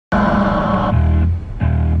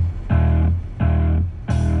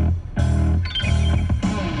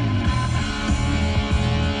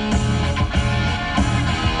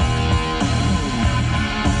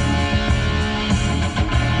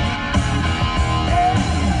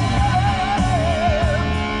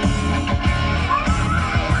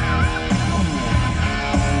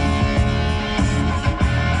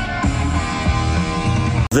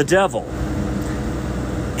The devil.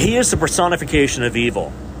 He is the personification of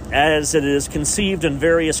evil. As it is conceived in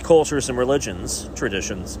various cultures and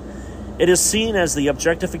traditions, it is seen as the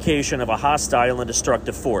objectification of a hostile and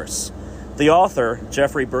destructive force. The author,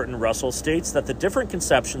 Jeffrey Burton Russell, states that the different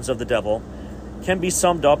conceptions of the devil can be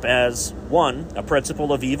summed up as 1. A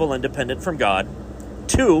principle of evil independent from God,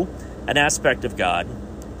 2. An aspect of God,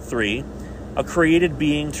 3. A created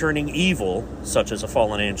being turning evil, such as a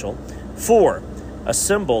fallen angel, 4. A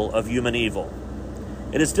symbol of human evil.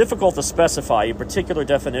 It is difficult to specify a particular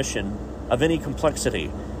definition of any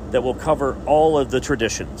complexity that will cover all of the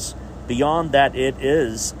traditions, beyond that it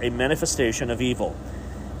is a manifestation of evil.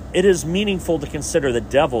 It is meaningful to consider the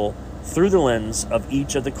devil through the lens of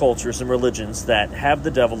each of the cultures and religions that have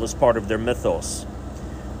the devil as part of their mythos.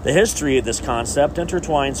 The history of this concept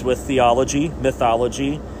intertwines with theology,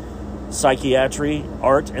 mythology, psychiatry,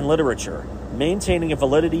 art, and literature, maintaining a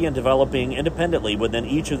validity and developing independently within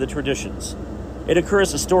each of the traditions. It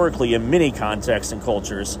occurs historically in many contexts and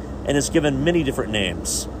cultures and is given many different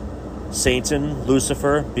names. Satan,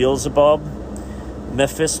 Lucifer, Beelzebub,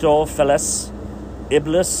 Mephistopheles,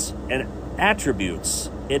 Iblis, and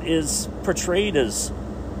attributes. It is portrayed as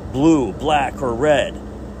blue, black, or red.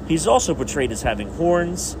 He's also portrayed as having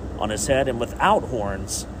horns on his head and without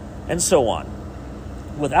horns, and so on.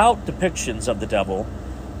 Without depictions of the devil,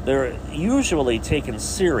 they're usually taken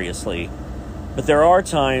seriously, but there are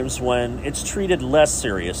times when it's treated less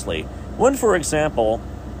seriously. When, for example,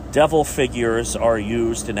 devil figures are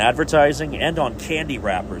used in advertising and on candy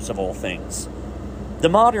wrappers of all things. The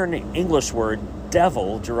modern English word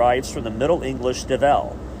devil derives from the Middle English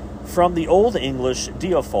devel, from the Old English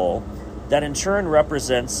diaphol, that in turn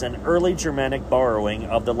represents an early Germanic borrowing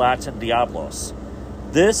of the Latin diablos.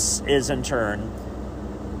 This is in turn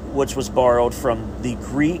which was borrowed from the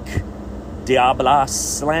Greek diabolos,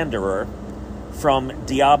 slanderer, from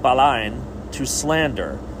diaballein, to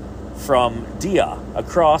slander, from dia,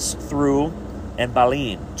 across, through, and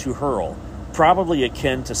balin, to hurl, probably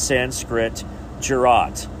akin to Sanskrit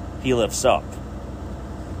jurat, he lifts up.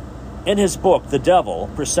 In his book, The Devil,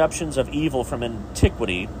 Perceptions of Evil from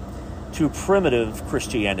Antiquity to Primitive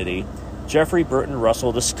Christianity, Jeffrey Burton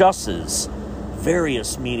Russell discusses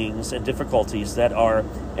various meanings and difficulties that are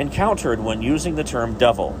encountered when using the term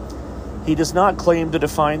devil. He does not claim to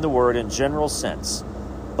define the word in general sense,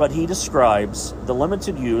 but he describes the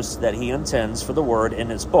limited use that he intends for the word in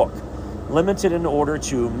his book, limited in order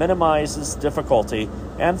to minimize its difficulty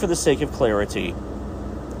and for the sake of clarity.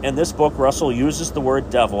 In this book, Russell uses the word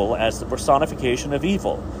devil as the personification of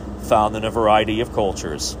evil, found in a variety of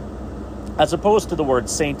cultures, as opposed to the word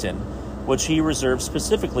Satan, which he reserves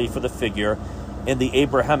specifically for the figure in the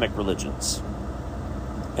Abrahamic religions.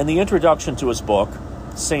 In the introduction to his book,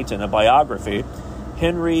 Satan, a Biography,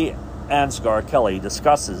 Henry Ansgar Kelly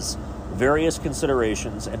discusses various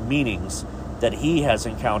considerations and meanings that he has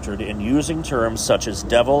encountered in using terms such as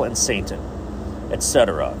devil and Satan,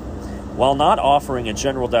 etc. While not offering a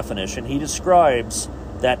general definition, he describes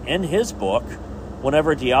that in his book,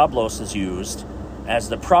 whenever Diablos is used as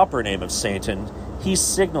the proper name of Satan, he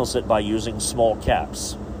signals it by using small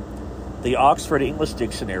caps. The Oxford English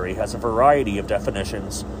Dictionary has a variety of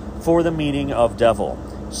definitions for the meaning of devil.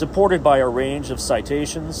 Supported by a range of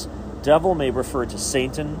citations, devil may refer to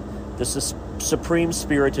Satan, the supreme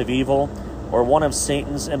spirit of evil, or one of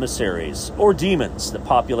Satan's emissaries, or demons that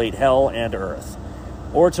populate hell and earth,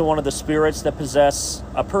 or to one of the spirits that possess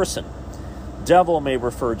a person. Devil may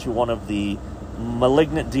refer to one of the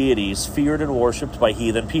malignant deities feared and worshipped by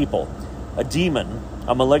heathen people. A demon,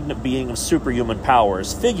 a malignant being of superhuman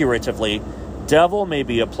powers. Figuratively, devil may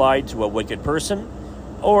be applied to a wicked person,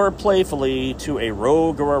 or playfully to a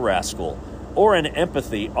rogue or a rascal, or in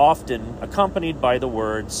empathy, often accompanied by the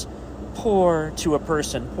words, poor to a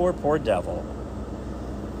person, poor, poor devil.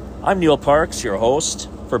 I'm Neil Parks, your host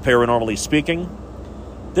for Paranormally Speaking.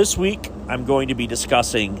 This week, I'm going to be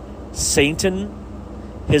discussing Satan,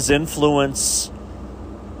 his influence,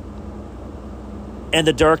 and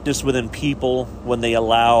the darkness within people when they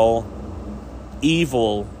allow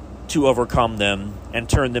evil to overcome them and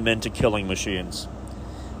turn them into killing machines.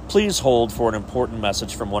 Please hold for an important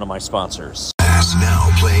message from one of my sponsors. Now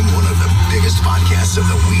playing one of the biggest podcasts of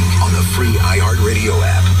the week on the free iHeartRadio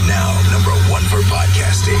app. Now #1 for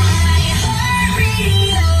podcasting.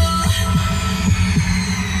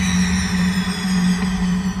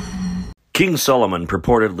 King Solomon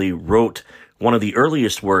purportedly wrote one of the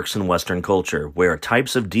earliest works in Western culture, where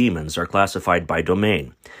types of demons are classified by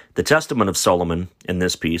domain. The Testament of Solomon, in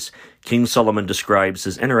this piece, King Solomon describes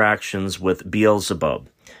his interactions with Beelzebub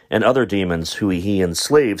and other demons who he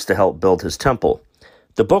enslaves to help build his temple.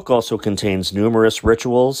 The book also contains numerous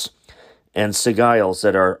rituals and sigils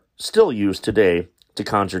that are still used today to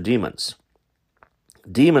conjure demons.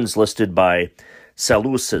 Demons listed by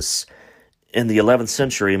Seleucus in the 11th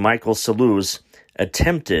century, Michael Selous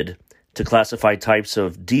attempted to classify types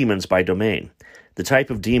of demons by domain. The type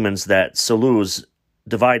of demons that Selous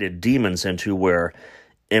divided demons into were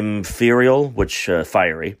ethereal, which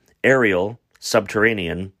fiery, aerial,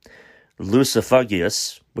 subterranean,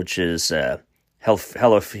 lucifugous, which is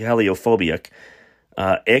heliophobic,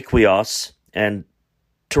 aqueous, and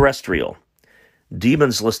terrestrial.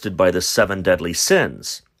 Demons listed by the 7 deadly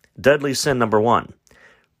sins. Deadly sin number 1,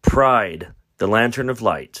 pride, the lantern of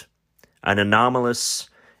light, an anomalous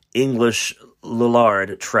English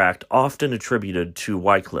Lullard tract often attributed to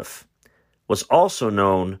Wycliffe, was also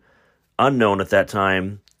unknown at that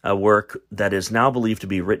time, a work that is now believed to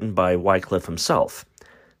be written by Wycliffe himself.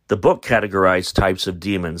 The book categorized types of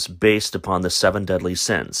demons based upon the 7 deadly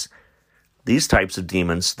sins. These types of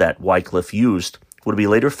demons that Wycliffe used would be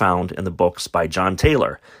later found in the books by John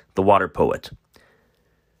Taylor, the water poet.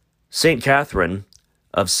 St. Catherine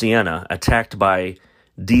of Siena, attacked by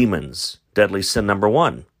demons. Deadly sin number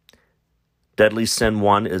 1. Deadly sin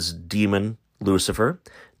 1 is demon Lucifer.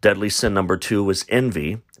 Deadly sin number 2 is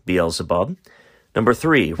envy, Beelzebub. Number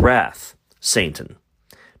 3, wrath, Satan.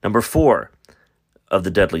 Number 4 of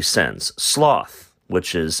the deadly sins, sloth,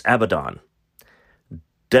 which is Abaddon.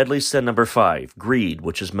 Deadly sin number 5, greed,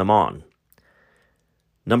 which is Mammon.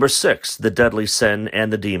 Number 6, the deadly sin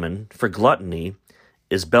and the demon for gluttony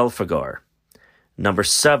is Belphegor. Number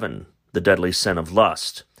 7, the deadly sin of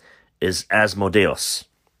lust is Asmodeus.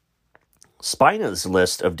 Spina's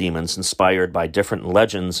list of demons inspired by different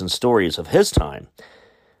legends and stories of his time.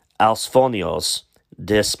 Alsphonios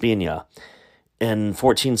de Spina, in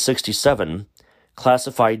 1467,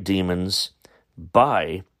 classified demons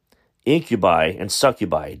by incubi and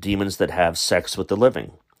succubi, demons that have sex with the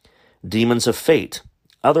living. Demons of fate,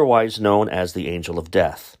 otherwise known as the angel of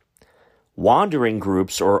death. Wandering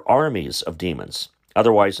groups or armies of demons,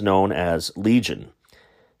 otherwise known as legion.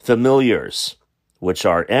 Familiars, which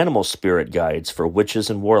are animal spirit guides for witches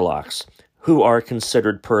and warlocks, who are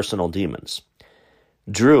considered personal demons.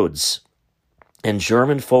 Druids. In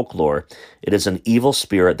German folklore, it is an evil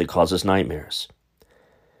spirit that causes nightmares.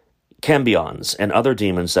 Cambions and other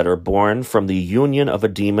demons that are born from the union of a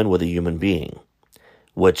demon with a human being,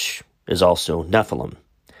 which is also Nephilim.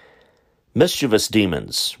 Mischievous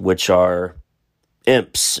demons, which are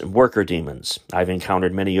imps and worker demons. I've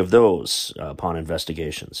encountered many of those upon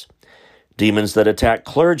investigations. Demons that attack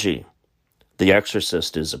clergy. The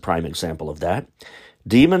Exorcist is a prime example of that.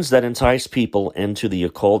 Demons that entice people into the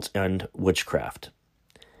occult and witchcraft.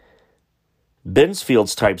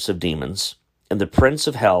 Bensfield's types of demons. In The Prince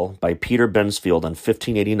of Hell by Peter Bensfield in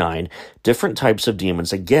 1589, different types of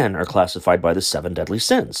demons again are classified by the 7 deadly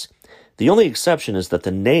sins. The only exception is that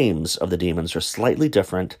the names of the demons are slightly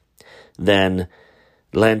different than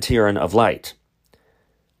Lantern of Light.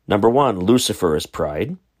 Number 1, Lucifer is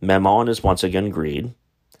pride. Mammon is once again greed.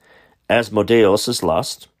 Asmodeus is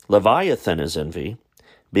lust. Leviathan is envy.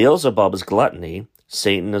 Beelzebub is gluttony.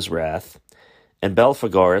 Satan is wrath. And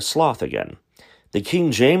Belphegor is sloth again. The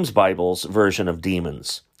King James Bible's version of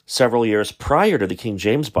demons. Several years prior to the King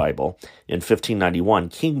James Bible, in 1591,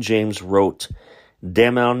 King James wrote,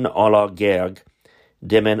 Demonologeg.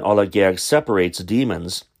 Demonologeg separates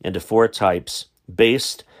demons into 4 types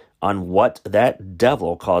based on what that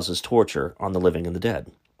devil causes torture on the living and the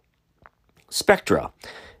dead. Spectra,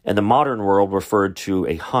 in the modern world referred to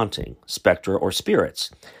a haunting, spectra or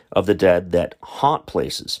spirits of the dead that haunt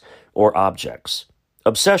places or objects.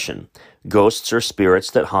 Obsession, ghosts or spirits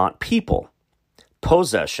that haunt people.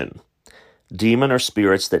 Possession, demon or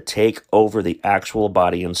spirits that take over the actual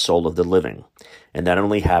body and soul of the living, and that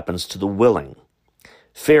only happens to the willing.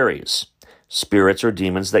 Fairies, spirits or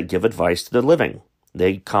demons that give advice to the living.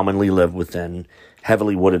 They commonly live within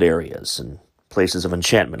heavily wooded areas and places of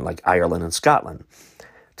enchantment like Ireland and Scotland.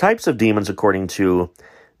 Types of demons according to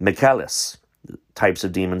Michaelis, types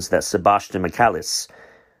of demons that Sebastian Michaelis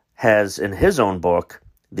has in his own book,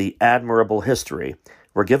 The Admirable History,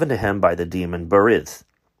 were given to him by the demon Berith.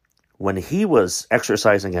 When he was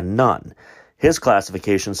exorcising a nun, his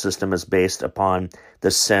classification system is based upon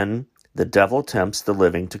the sin the devil tempts the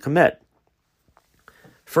living to commit.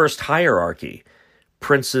 First hierarchy,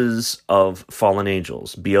 princes of fallen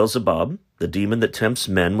angels. Beelzebub, the demon that tempts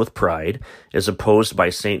men with pride, is opposed by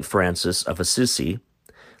St. Francis of Assisi.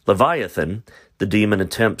 Leviathan, the demon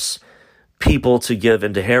that tempts people to give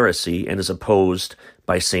into heresy and is opposed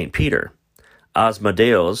by St. Peter.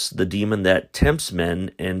 Asmodeus, the demon that tempts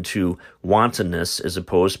men into wantonness, is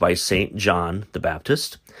opposed by St. John the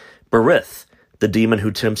Baptist. Berith, the demon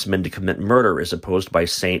who tempts men to commit murder, is opposed by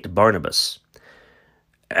St. Barnabas.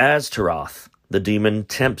 Aztaroth, the demon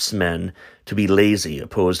tempts men to be lazy,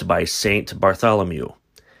 opposed by St. Bartholomew.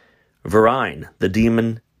 Verine, the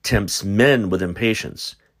demon tempts men with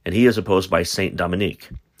impatience, and he is opposed by St. Dominique.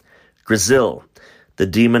 Grizil, the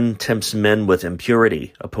demon tempts men with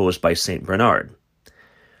impurity, opposed by St. Bernard.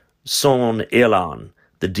 Son Elan,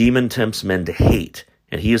 the demon tempts men to hate,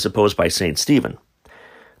 and he is opposed by St. Stephen.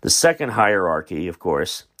 The second hierarchy, of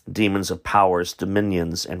course, demons of powers,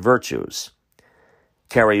 dominions, and virtues.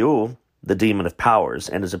 Cariou, the demon of powers,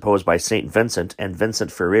 and is opposed by St. Vincent and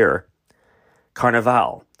Vincent Ferrer.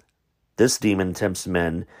 Carnival, this demon tempts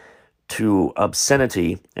men to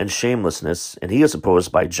obscenity and shamelessness, and he is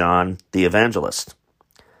opposed by John the Evangelist.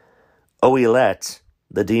 Oilet,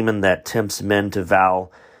 the demon that tempts men to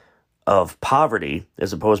vow of poverty,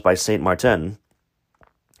 is opposed by St. Martin.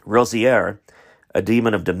 Rosier, a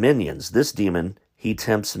demon of dominions, this demon, he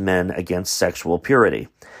tempts men against sexual purity.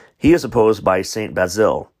 He is opposed by St.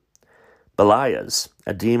 Basil. Belias,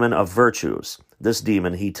 a demon of virtues, this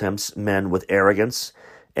demon, he tempts men with arrogance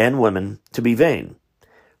and women to be vain,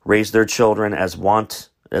 raise their children as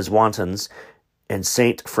wantons, and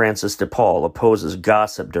St. Francis de Paul opposes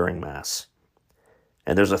gossip during Mass.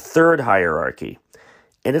 And there's a third hierarchy,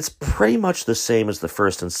 and it's pretty much the same as the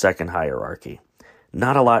first and second hierarchy.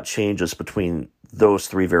 Not a lot changes between those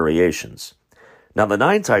three variations. Now, the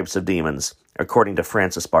 9 types of demons, according to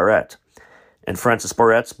Francis Barrett, and Francis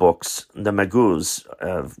Barrett's books, the Maguz,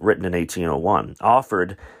 written in 1801,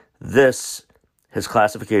 offered this, his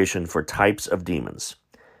classification for types of demons.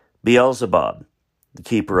 Beelzebub, the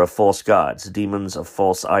keeper of false gods, demons of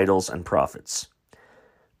false idols and prophets.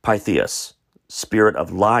 Pythias, spirit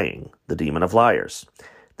of lying, the demon of liars.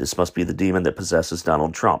 This must be the demon that possesses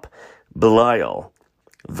Donald Trump. Belial,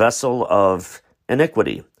 vessel of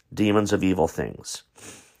iniquity, demons of evil things.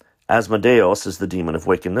 Asmodeus is the demon of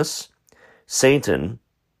wickedness. Satan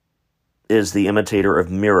is the imitator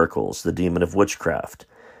of miracles, the demon of witchcraft.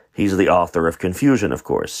 He's the author of confusion, of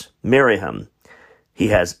course. Miriam, he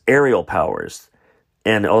has aerial powers,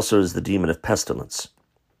 and also is the demon of pestilence.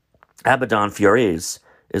 Abaddon Furies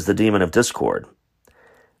is the demon of discord.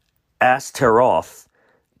 Astaroth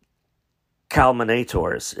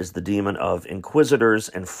Calminators is the demon of inquisitors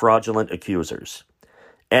and fraudulent accusers.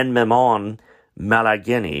 And Memon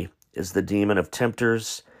Malageni is the demon of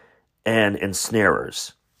tempters and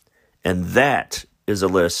ensnarers. And that is a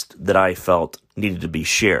list that I felt needed to be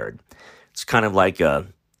shared. It's kind of like a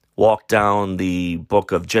walk down the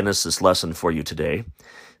book of Genesis lesson for you today.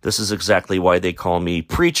 This is exactly why they call me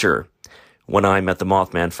preacher when I'm at the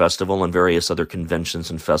Mothman Festival and various other conventions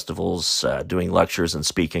and festivals, doing lectures and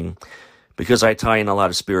speaking, because I tie in a lot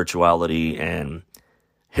of spirituality and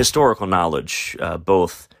historical knowledge,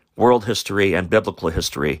 both world history and biblical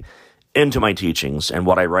history, into my teachings and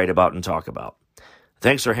what I write about and talk about.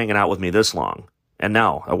 Thanks for hanging out with me this long. And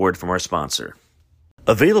now, a word from our sponsor.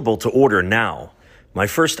 Available to order now, my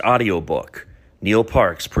first audiobook, Neil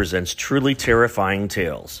Parks Presents Truly Terrifying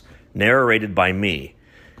Tales, narrated by me.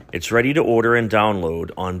 It's ready to order and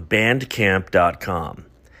download on Bandcamp.com.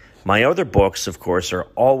 My other books, of course, are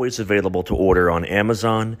always available to order on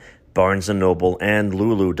Amazon, Barnes & Noble, and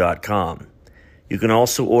Lulu.com. You can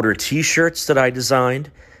also order t-shirts that I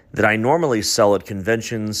designed that I normally sell at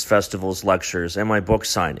conventions, festivals, lectures, and my book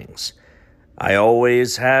signings. I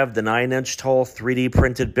always have the 9-inch tall 3D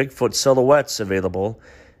printed Bigfoot silhouettes available,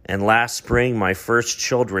 and last spring my first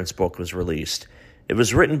children's book was released. It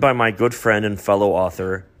was written by my good friend and fellow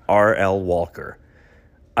author, R.L. Walker.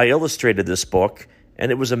 I illustrated this book,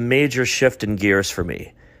 and it was a major shift in gears for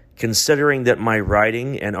me, considering that my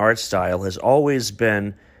writing and art style has always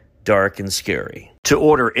been dark and scary. To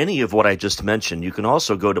order any of what I just mentioned, you can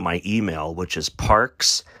also go to my email, which is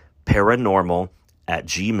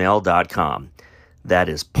parksparanormal@gmail.com. That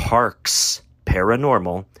is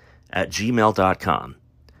parksparanormal@gmail.com.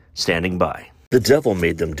 Standing by. The devil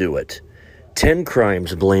made them do it. 10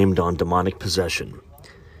 crimes blamed on demonic possession.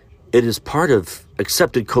 It is part of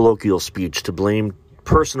accepted colloquial speech to blame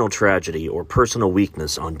personal tragedy or personal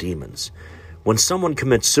weakness on demons. When someone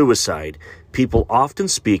commits suicide, people often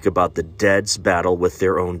speak about the dead's battle with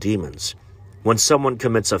their own demons. When someone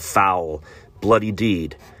commits a foul, bloody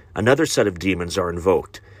deed, another set of demons are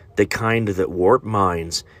invoked, the kind that warp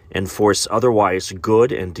minds and force otherwise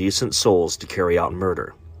good and decent souls to carry out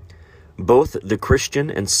murder. Both the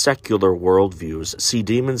Christian and secular worldviews see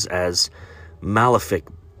demons as malefic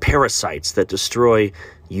parasites that destroy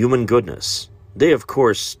human goodness. They, of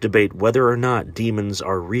course, debate whether or not demons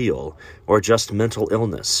are real or just mental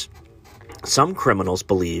illness. Some criminals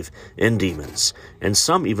believe in demons, and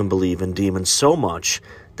some even believe in demons so much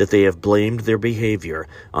that they have blamed their behavior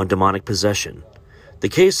on demonic possession. The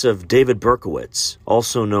case of David Berkowitz,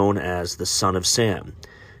 also known as the Son of Sam,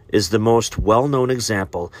 is the most well-known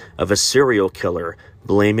example of a serial killer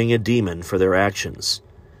blaming a demon for their actions.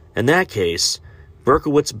 In that case,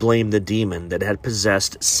 Berkowitz blamed the demon that had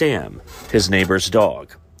possessed Sam, his neighbor's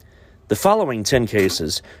dog. The following 10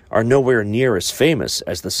 cases are nowhere near as famous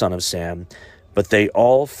as the Son of Sam, but they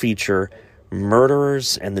all feature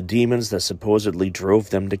murderers and the demons that supposedly drove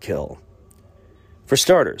them to kill. For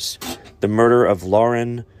starters, the murder of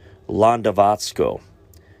Lauren Londovatsko.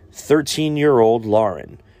 13-year-old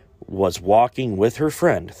Lauren was walking with her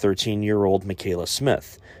friend, 13-year-old Michaela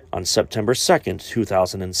Smith, on September 2nd,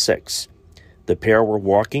 2006. The pair were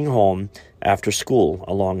walking home after school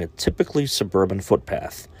along a typically suburban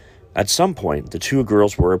footpath. At some point, the two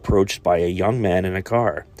girls were approached by a young man in a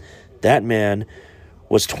car. That man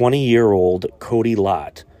was 20-year-old Cody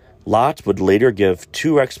Lott. Lott would later give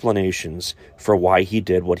 2 explanations for why he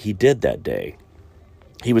did what he did that day.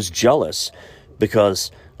 He was jealous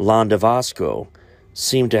because Londovatsko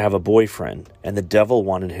seemed to have a boyfriend, and the devil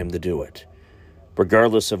wanted him to do it.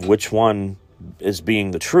 Regardless of which one is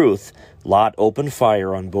being the truth, Lott opened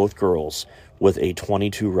fire on both girls with a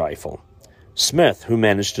 .22 rifle. Smith, who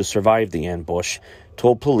managed to survive the ambush,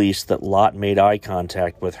 told police that Lott made eye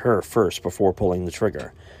contact with her first before pulling the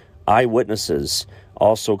trigger. Eyewitnesses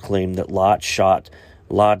also claimed that Lott shot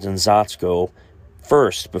Londovatsko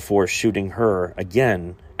first before shooting her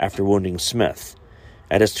again after wounding Smith.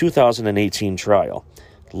 At his 2018 trial,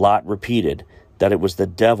 Lott repeated that it was the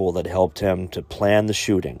devil that helped him to plan the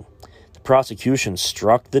shooting. The prosecution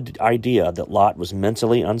struck the idea that Lott was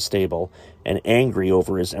mentally unstable and angry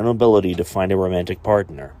over his inability to find a romantic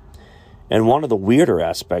partner. And one of the weirder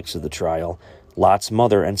aspects of the trial, Lott's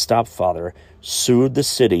mother and stepfather sued the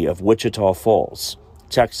city of Wichita Falls,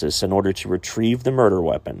 Texas, in order to retrieve the murder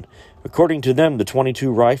weapon. According to them, the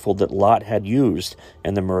 .22 rifle that Lott had used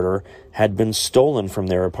in the murder had been stolen from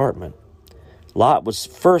their apartment. Lott was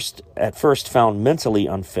at first found mentally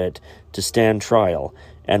unfit to stand trial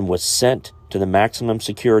and was sent to the maximum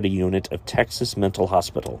security unit of Texas Mental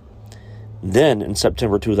Hospital. Then, in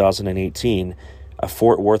September 2018, a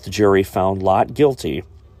Fort Worth jury found Lott guilty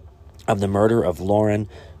of the murder of Lauren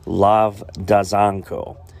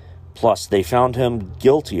Londovatsko. Plus, they found him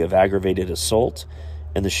guilty of aggravated assault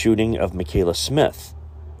and the shooting of Michaela Smith.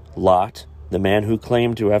 Lott, the man who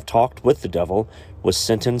claimed to have talked with the devil, was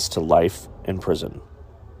sentenced to life in prison.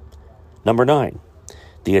 Number 9.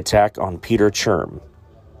 The attack on Peter Churm.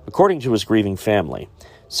 According to his grieving family,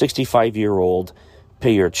 65-year-old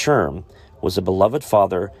Peter Churm was a beloved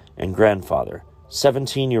father and grandfather.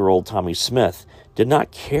 17-year-old Tommy Smith did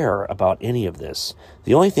not care about any of this.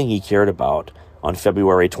 The only thing he cared about on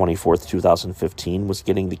February 24, 2015, was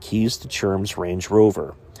getting the keys to Churm's Range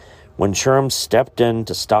Rover. When Churm stepped in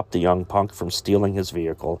to stop the young punk from stealing his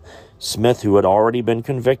vehicle, Smith, who had already been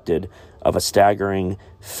convicted of a staggering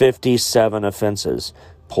 57 offenses,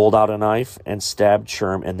 pulled out a knife and stabbed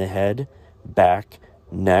Churm in the head, back,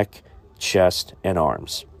 neck, chest, and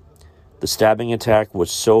arms. The stabbing attack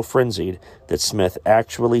was so frenzied that Smith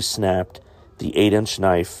actually snapped the 8-inch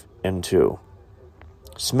knife in two.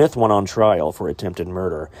 Smith went on trial for attempted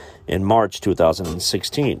murder in March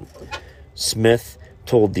 2016. Smith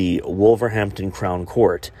told the Wolverhampton Crown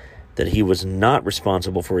Court that he was not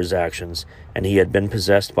responsible for his actions and he had been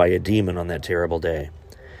possessed by a demon on that terrible day.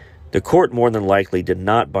 The court more than likely did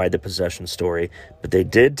not buy the possession story, but they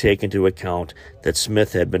did take into account that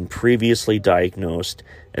Smith had been previously diagnosed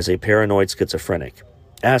as a paranoid schizophrenic.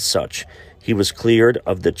 As such, he was cleared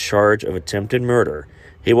of the charge of attempted murder.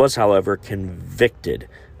 He was, however, convicted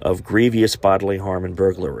of grievous bodily harm and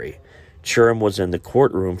burglary. Churm was in the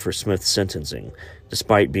courtroom for Smith's sentencing,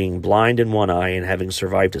 despite being blind in one eye and having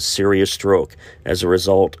survived a serious stroke as a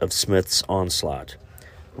result of Smith's onslaught.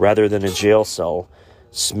 Rather than a jail cell,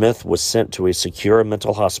 Smith was sent to a secure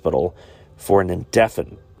mental hospital for an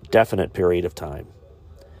indefinite period of time.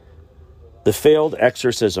 The failed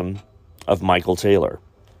exorcism of Michael Taylor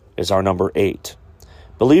is our number 8.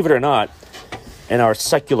 Believe it or not, in our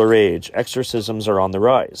secular age, exorcisms are on the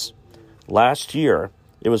rise. Last year,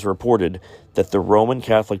 it was reported that the Roman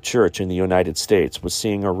Catholic Church in the United States was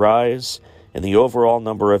seeing a rise in the overall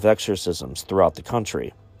number of exorcisms throughout the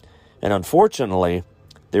country. And unfortunately,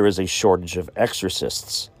 there is a shortage of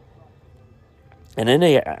exorcists. And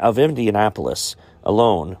Indianapolis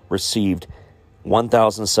alone received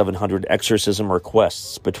 1,700 exorcism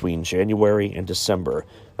requests between January and December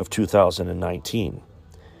of 2019.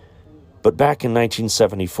 But back in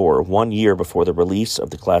 1974, 1 year before the release of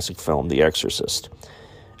the classic film The Exorcist,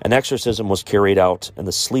 an exorcism was carried out in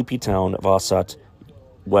the sleepy town of Ossett,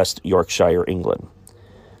 West Yorkshire, England.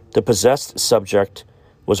 The possessed subject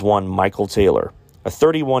was one Michael Taylor, a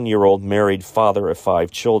 31-year-old married father of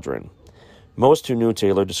 5 children. Most who knew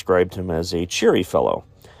Taylor described him as a cheery fellow,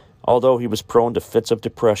 although he was prone to fits of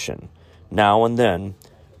depression. Now and then,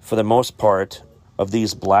 for the most part of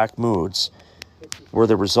these black moods, were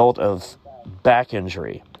the result of back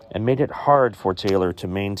injury and made it hard for Taylor to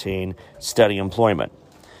maintain steady employment.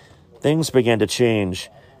 Things began to change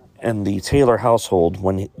in the Taylor household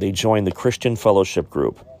when they joined the Christian Fellowship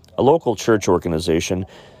Group, a local church organization.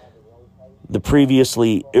 The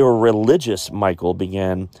previously irreligious Michael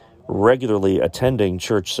began regularly attending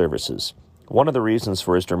church services. One of the reasons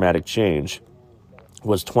for his dramatic change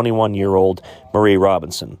was 21-year-old Marie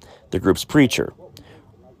Robinson, the group's preacher.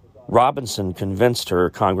 Robinson convinced her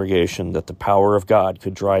congregation that the power of God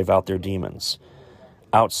could drive out their demons.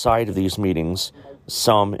 Outside of these meetings,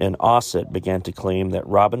 some in Ossett began to claim that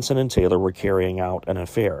Robinson and Taylor were carrying out an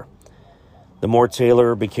affair. The more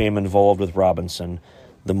Taylor became involved with Robinson,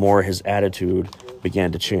 the more his attitude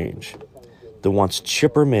began to change. The once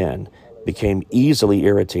chipper man became easily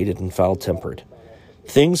irritated and foul-tempered.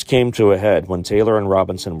 Things came to a head when Taylor and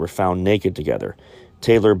Robinson were found naked together.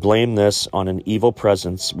 Taylor blamed this on an evil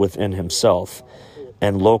presence within himself,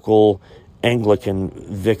 and local Anglican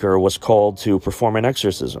vicar was called to perform an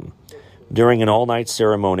exorcism. During an all-night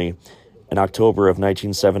ceremony in October of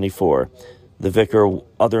 1974, the vicar,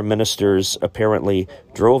 other ministers apparently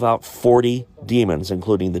drove out 40 demons,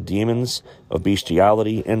 including the demons of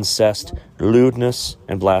bestiality, incest, lewdness,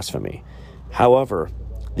 and blasphemy. However,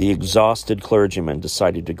 the exhausted clergymen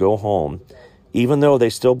decided to go home, even though they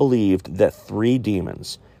still believed that 3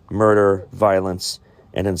 demons, murder, violence,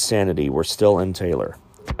 and insanity, were still in Taylor.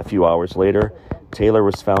 A few hours later, Taylor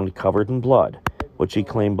was found covered in blood, which he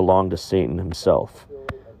claimed belonged to Satan himself.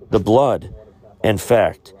 The blood, in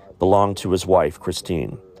fact, belonged to his wife,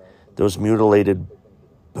 Christine, whose mutilated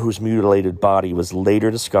body was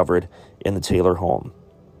later discovered in the Taylor home.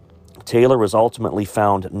 Taylor was ultimately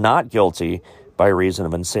found not guilty by reason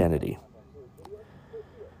of insanity.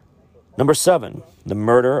 Number 7, the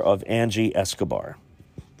murder of Angie Escobar.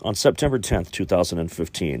 On September 10th,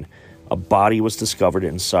 2015, a body was discovered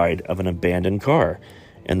inside of an abandoned car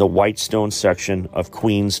in the Whitestone section of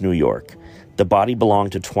Queens, New York. The body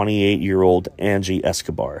belonged to 28-year-old Angie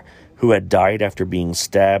Escobar, who had died after being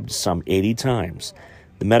stabbed some 80 times.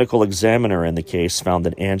 The medical examiner in the case found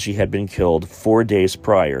that Angie had been killed 4 days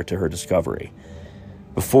prior to her discovery.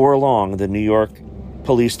 Before long, the New York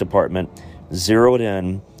Police Department zeroed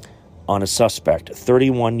in on a suspect,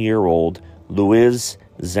 31-year-old Luis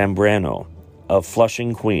Zambrano of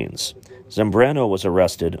Flushing, Queens. Zambrano was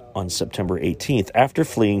arrested on September 18th after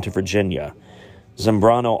fleeing to Virginia.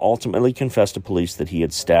 Zambrano ultimately confessed to police that he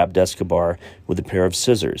had stabbed Escobar with a pair of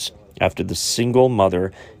scissors after the single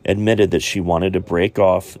mother admitted that she wanted to break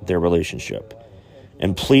off their relationship.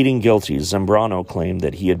 In pleading guilty, Zambrano claimed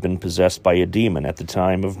that he had been possessed by a demon at the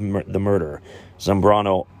time of the murder.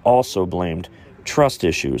 Zambrano also blamed trust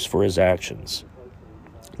issues for his actions.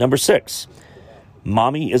 Number 6,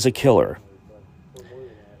 Mommy is a Killer.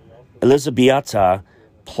 Elizabeta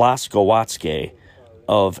Plaskowatsky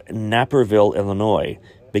of Naperville, Illinois,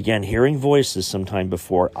 began hearing voices sometime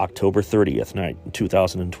before October 30th,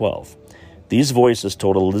 2012. These voices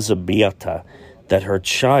told Elizabeta that her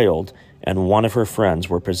child and one of her friends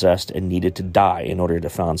were possessed and needed to die in order to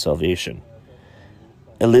find salvation.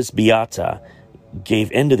 Elizabeta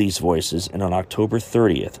gave in to these voices, and on October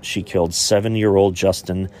 30th, she killed 7-year-old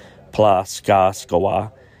Justin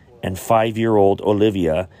Plaskowa and 5-year-old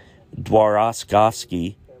Olivia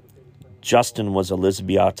Dworaskowski. Justin was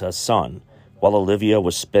Elizabeta's son, while Olivia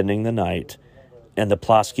was spending the night in the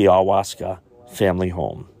Plaskiawaska family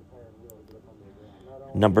home.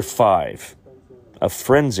 Number 5, a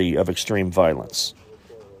frenzy of extreme violence.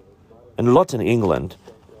 In Luton, England,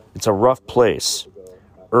 it's a rough place.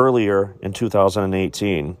 Earlier in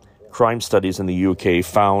 2018, crime studies in the UK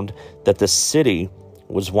found that the city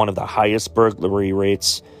was one of the highest burglary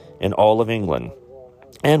rates in all of England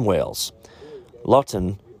and Wales.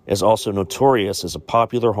 Luton is also notorious as a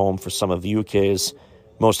popular home for some of the UK's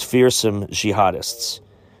most fearsome jihadists.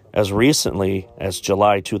 As recently as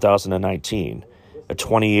July 2019, a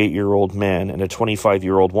 28-year-old man and a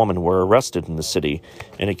 25-year-old woman were arrested in the city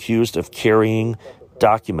and accused of carrying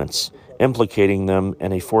documents implicating them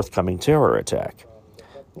in a forthcoming terror attack.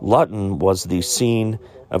 Luton was the scene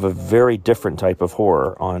of a very different type of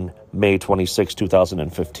horror on May 26,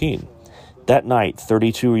 2015. That night,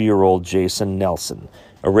 32-year-old Jason Nelson,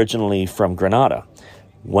 originally from Grenada,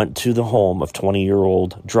 went to the home of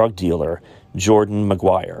 20-year-old drug dealer Jordan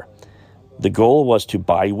McGuire. The goal was to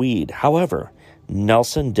buy weed. However,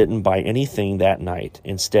 Nelson didn't buy anything that night.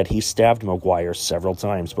 Instead, he stabbed McGuire several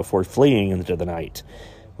times before fleeing into the night.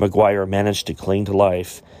 McGuire managed to cling to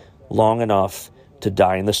life long enough to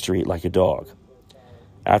die in the street like a dog.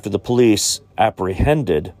 After the police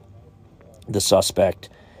apprehended the suspect,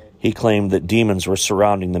 he claimed that demons were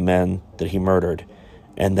surrounding the men that he murdered,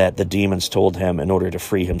 and that the demons told him in order to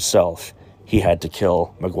free himself, he had to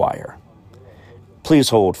kill McGuire. Please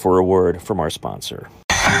hold for a word from our sponsor.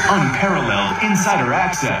 Unparalleled insider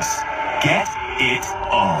access. Get it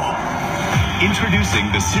all. Introducing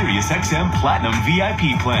the SiriusXM Platinum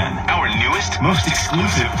VIP plan, our newest, most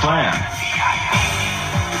exclusive plan.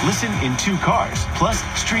 Listen in 2 cars, plus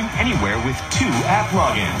stream anywhere with 2 app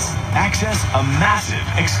logins. Access a massive,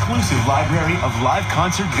 exclusive library of live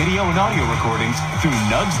concert video and audio recordings through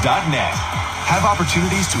nugs.net. Have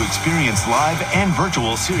opportunities to experience live and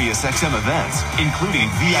virtual SiriusXM events, including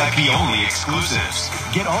VIP-only exclusives.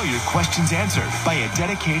 Get all your questions answered by a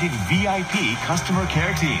dedicated VIP customer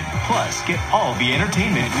care team. Plus, get all the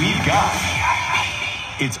entertainment we've got.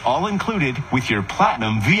 It's all included with your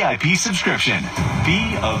Platinum VIP subscription.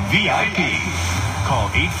 Be a VIP. Call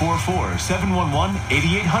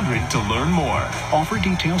 844-711-8800 to learn more. Offer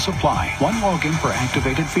details apply. 1 login per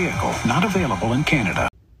activated vehicle. Not available in Canada.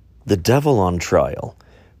 The Devil on Trial.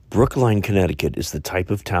 Brookline, Connecticut is the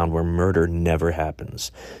type of town where murder never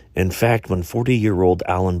happens. In fact, when 40-year-old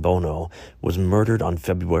Alan Bono was murdered on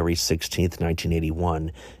February 16,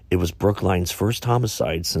 1981, it was Brookline's first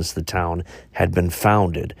homicide since the town had been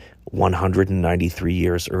founded 193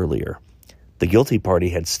 years earlier. The guilty party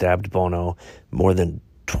had stabbed Bono more than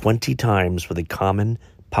 20 times with a common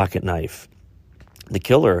pocket knife. The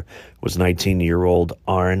killer was 19-year-old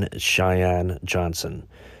Arne Cheyenne Johnson.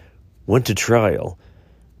 Went to trial,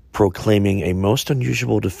 proclaiming a most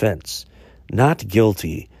unusual defense, not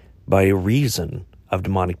guilty by reason of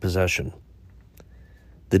demonic possession.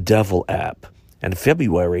 The Devil app. In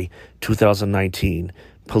February 2019,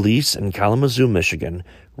 police in Kalamazoo, Michigan,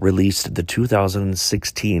 released the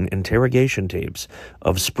 2016 interrogation tapes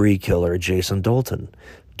of spree killer Jason Dalton.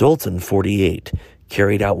 Dalton, 48,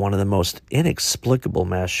 carried out one of the most inexplicable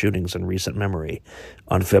mass shootings in recent memory.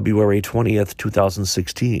 On February 20th,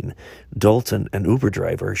 2016, Dalton, an Uber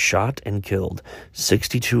driver, shot and killed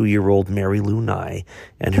 62-year-old Mary Lou Nye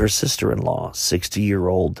and her sister-in-law,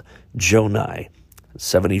 60-year-old Joe Nye,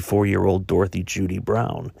 74-year-old Dorothy Judy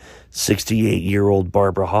Brown, 68-year-old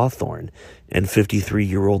Barbara Hawthorne, and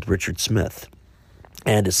 53-year-old Richard Smith,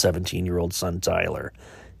 and his 17-year-old son Tyler.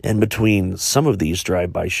 In between some of these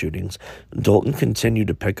drive-by shootings, Dalton continued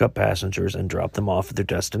to pick up passengers and drop them off at their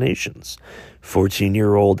destinations.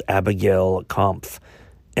 14-year-old Abigail Kampf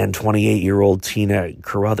and 28-year-old Tina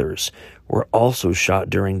Carruthers were also shot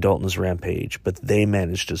during Dalton's rampage, but they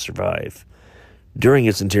managed to survive. During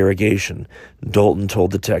his interrogation, Dalton told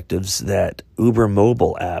detectives that Uber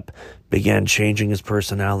mobile app began changing his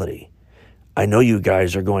personality. I know you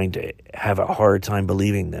guys are going to have a hard time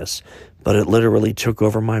believing this, but it literally took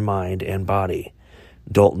over my mind and body,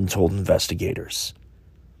 Dalton told investigators.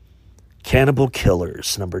 Cannibal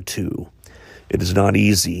Killers, number 2. It is not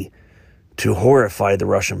easy to horrify the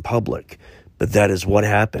Russian public, but that is what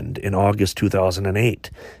happened in August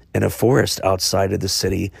 2008 in a forest outside of the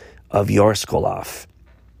city of Yaroslav.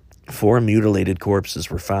 4 mutilated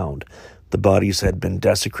corpses were found. The bodies had been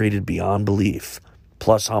desecrated beyond belief.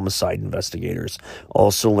 Plus, homicide investigators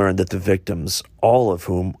also learned that the victims, all of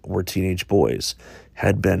whom were teenage boys,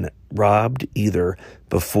 had been robbed either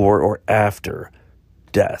before or after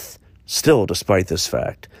death. Still, despite this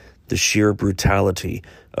fact, the sheer brutality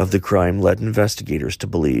of the crime led investigators to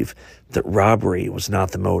believe that robbery was not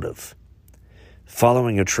the motive.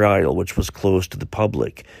 Following a trial which was closed to the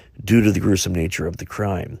public due to the gruesome nature of the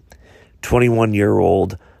crime,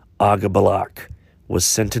 21-year-old Aga Balak was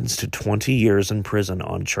sentenced to 20 years in prison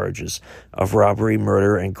on charges of robbery,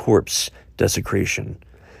 murder, and corpse desecration.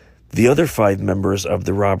 The other 5 members of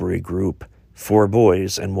the robbery group, 4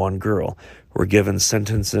 boys and 1 girl, were given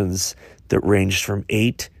sentences that ranged from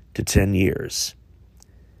 8 to 10 years.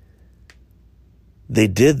 They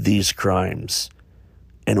did these crimes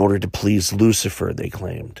in order to please Lucifer, they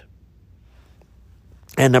claimed.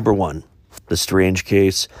 And number 1, the strange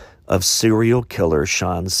case of serial killer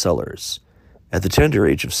Sean Sellers. At the tender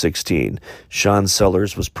age of 16, Sean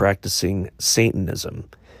Sellers was practicing Satanism.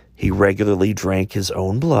 He regularly drank his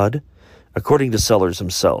own blood. According to Sellers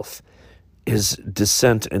himself, His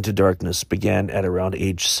descent into darkness began at around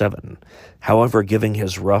age 7. However, given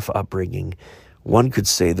his rough upbringing, one could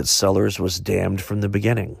say that Sellers was damned from the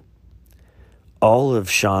beginning. All of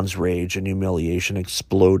Sean's rage and humiliation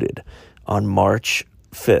exploded on March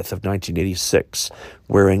 5th of 1986.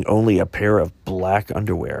 Wearing only a pair of black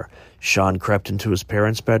underwear, Sean crept into his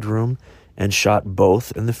parents' bedroom and shot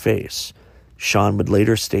both in the face. Sean would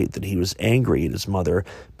later state that he was angry at his mother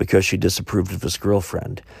because she disapproved of his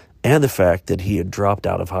girlfriend, and the fact that he had dropped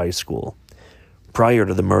out of high school. Prior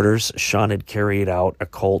to the murders, Sean had carried out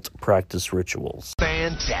occult practice rituals.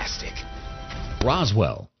 Fantastic.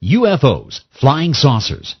 Roswell, UFOs, flying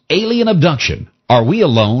saucers, alien abduction. Are we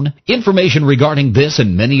alone? Information regarding this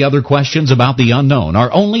and many other questions about the unknown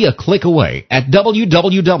are only a click away at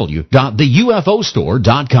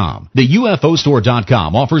www.theufostore.com.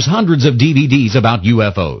 TheUFOstore.com offers hundreds of DVDs about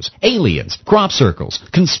UFOs, aliens, crop circles,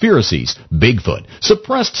 conspiracies, Bigfoot,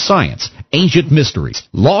 suppressed science, ancient mysteries.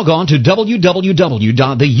 Log on to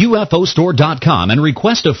www.theufostore.com and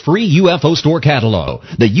request a free UFO Store catalog.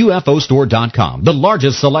 TheUFOstore.com, the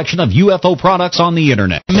largest selection of UFO products on the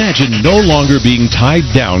internet. Imagine no longer being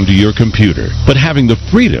tied down to your computer, but having the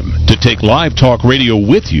freedom to take live talk radio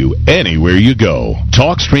with you anywhere you go.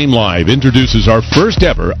 TalkStream Live introduces our first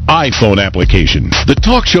ever iPhone application. The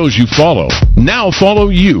talk shows you follow now follow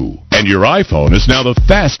you, and your iPhone is now the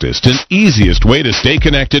fastest and easiest way to stay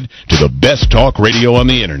connected to the best talk radio on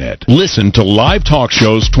the internet. Listen to live talk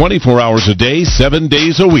shows 24 hours a day, 7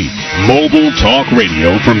 days a week. Mobile talk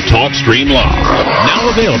radio from TalkStream Live. Now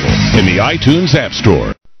available in the iTunes App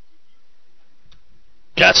Store.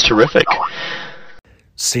 That's terrific.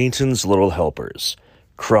 Satan's Little Helpers.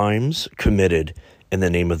 Crimes committed in the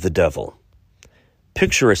name of the devil.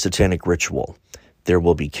 Picture a satanic ritual. There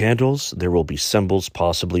will be candles, there will be symbols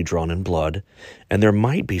possibly drawn in blood, and there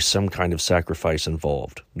might be some kind of sacrifice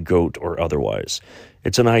involved, goat or otherwise.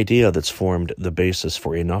 It's an idea that's formed the basis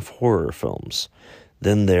for enough horror films.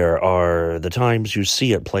 Then there are the times you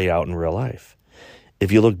see it play out in real life.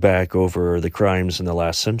 If you look back over the crimes in the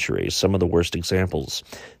last century, some of the worst examples,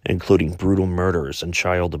 including brutal murders and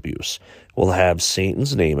child abuse, will have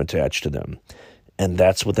Satan's name attached to them. And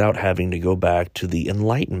that's without having to go back to the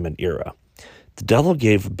Enlightenment era. The devil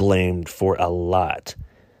gave blame for a lot.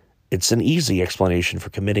 It's an easy explanation for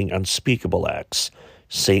committing unspeakable acts.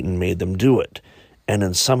 Satan made them do it. And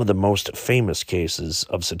in some of the most famous cases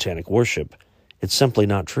of satanic worship, it's simply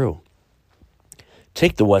not true.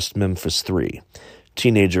 Take the West Memphis Three.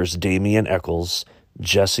 Teenagers Damian Eccles,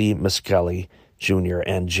 Jesse Miskelly Jr.,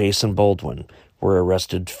 and Jason Baldwin were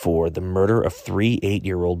arrested for the murder of 3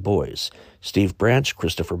 8-year-old boys, Steve Branch,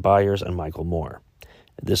 Christopher Byers, and Michael Moore.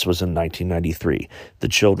 This was in 1993. The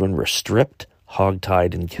children were stripped,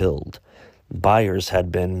 hogtied, and killed. Byers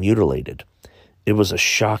had been mutilated. It was a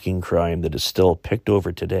shocking crime that is still picked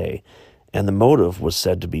over today, and the motive was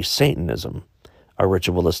said to be Satanism, a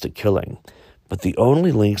ritualistic killing. But the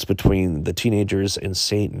only links between the teenagers and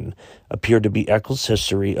Satan appeared to be Eccles'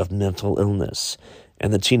 history of mental illness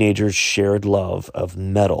and the teenagers' shared love of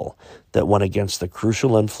metal that went against the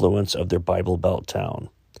crucial influence of their Bible Belt town.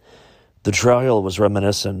 The trial was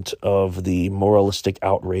reminiscent of the moralistic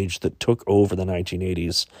outrage that took over the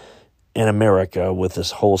 1980s in America with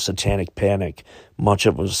this whole satanic panic. Much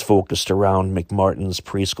of it was focused around McMartin's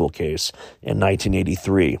preschool case in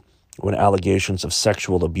 1983, when allegations of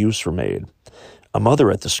sexual abuse were made. A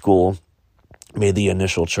mother at the school made the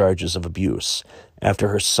initial charges of abuse after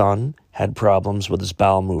her son had problems with his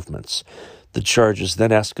bowel movements. The charges then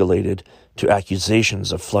escalated to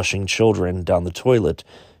accusations of flushing children down the toilet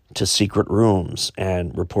to secret rooms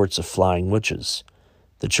and reports of flying witches.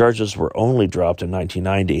 The charges were only dropped in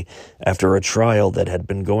 1990 after a trial that had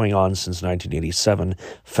been going on since 1987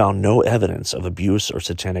 found no evidence of abuse or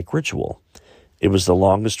satanic ritual. It was the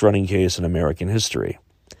longest-running case in American history.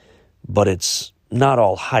 But it's not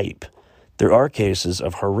all hype. There are cases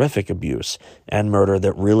of horrific abuse and murder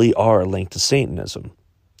that really are linked to Satanism.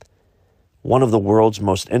 One of the world's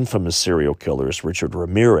most infamous serial killers, Richard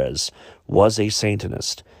Ramirez, was a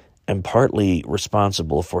Satanist and partly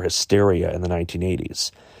responsible for hysteria in the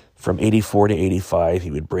 1980s. From 84 to 85,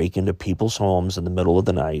 he would break into people's homes in the middle of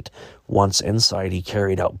the night. Once inside, he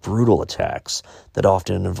carried out brutal attacks that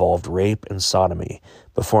often involved rape and sodomy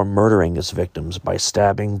before murdering his victims by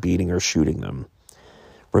stabbing, beating, or shooting them.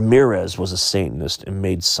 Ramirez was a Satanist and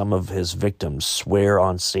made some of his victims swear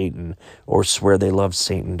on Satan or swear they loved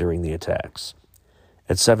Satan during the attacks.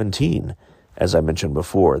 At 17, as I mentioned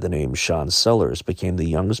before, the name Sean Sellers became the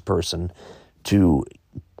youngest person to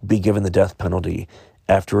be given the death penalty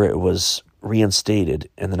after it was reinstated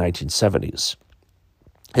in the 1970s.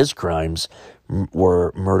 His crimes,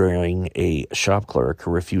 were murdering a shop clerk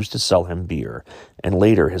who refused to sell him beer, and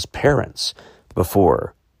later his parents.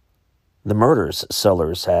 Before the murders,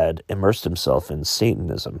 Sellers had immersed himself in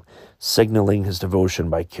Satanism, signaling his devotion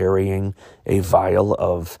by carrying a vial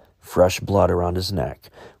of fresh blood around his neck,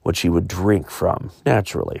 which he would drink from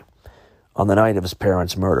naturally. On the night of his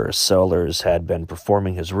parents' murder, Sellers had been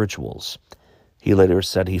performing his rituals. He later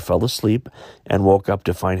said he fell asleep and woke up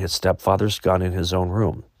to find his stepfather's gun in his own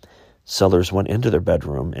room. Sellers went into their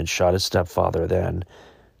bedroom and shot his stepfather then,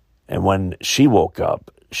 and when she woke up,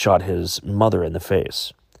 shot his mother in the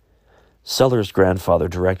face. Sellers' grandfather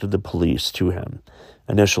directed the police to him.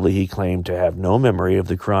 Initially, he claimed to have no memory of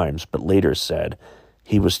the crimes, but later said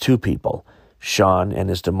he was two people, Sean and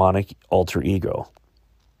his demonic alter ego.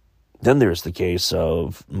 Then there's the case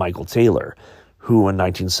of Michael Taylor, who in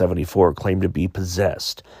 1974 claimed to be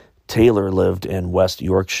possessed. Taylor lived in West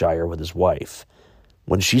Yorkshire with his wife.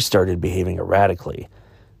 When she started behaving erratically,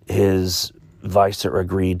 his vicar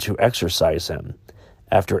agreed to exorcise him.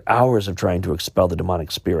 After hours of trying to expel the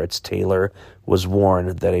demonic spirits, Taylor was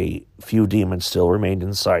warned that a few demons still remained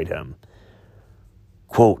inside him.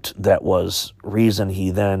 Quote, that was reason he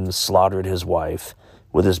then slaughtered his wife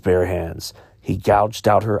with his bare hands. He gouged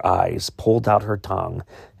out her eyes, pulled out her tongue,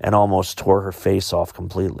 and almost tore her face off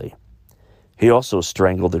completely. He also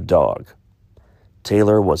strangled their dog.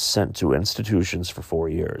 Taylor was sent to institutions for 4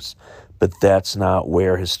 years, but that's not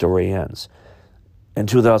where his story ends. In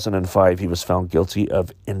 2005, he was found guilty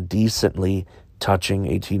of indecently touching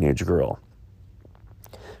a teenage girl.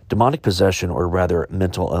 Demonic possession, or rather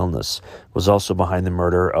mental illness, was also behind the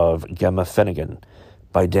murder of Gemma Finnegan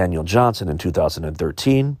by Daniel Johnson in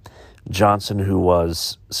 2013. Johnson, who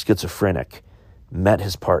was schizophrenic, met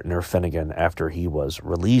his partner Finnegan after he was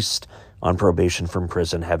released on probation from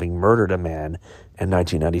prison, having murdered a man in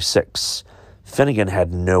 1996. Finnegan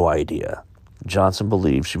had no idea. Johnson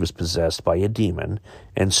believed she was possessed by a demon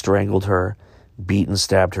and strangled her, beat and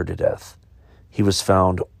stabbed her to death. He was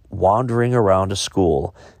found wandering around a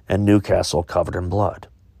school in Newcastle covered in blood.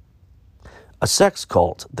 A sex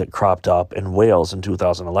cult that cropped up in Wales in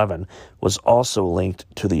 2011 was also linked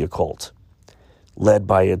to the occult, led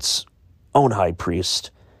by its own high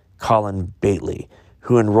priest, Colin Bately,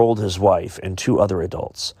 who enrolled his wife and 2 other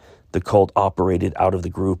adults. The cult operated out of the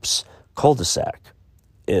group's cul-de-sac.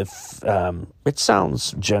 If it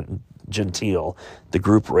sounds genteel, the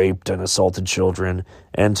group raped and assaulted children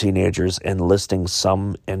and teenagers, enlisting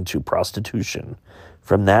some into prostitution.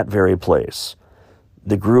 From that very place,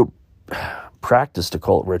 the group practiced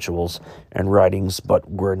occult rituals and writings, but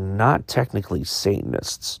were not technically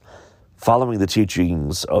Satanists, following the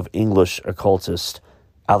teachings of English occultist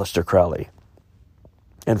Aleister Crowley.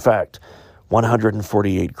 In fact,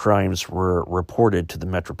 148 crimes were reported to the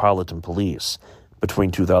Metropolitan Police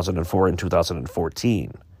between 2004 and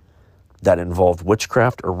 2014 that involved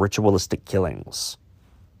witchcraft or ritualistic killings.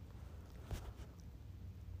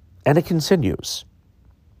 And it continues.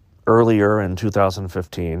 Earlier in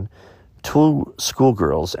 2015, 2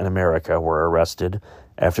 schoolgirls in America were arrested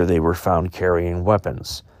after they were found carrying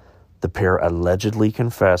weapons. The pair allegedly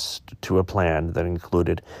confessed to a plan that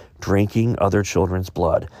included drinking other children's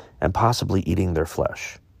blood and possibly eating their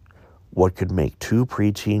flesh. What could make 2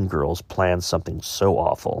 preteen girls plan something so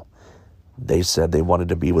awful? They said they wanted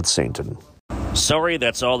to be with Satan. Sorry,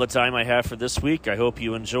 that's all the time I have for this week. I hope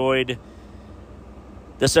you enjoyed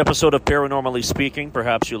this episode of Paranormally Speaking.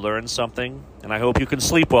 Perhaps you learned something, and I hope you can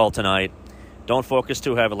sleep well tonight. Don't focus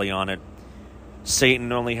too heavily on it.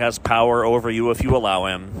 Satan only has power over you if you allow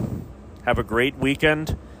him. Have a great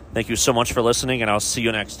weekend. Thank you so much for listening, and I'll see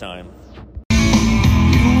you next time.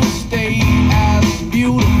 You stay as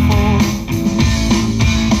beautiful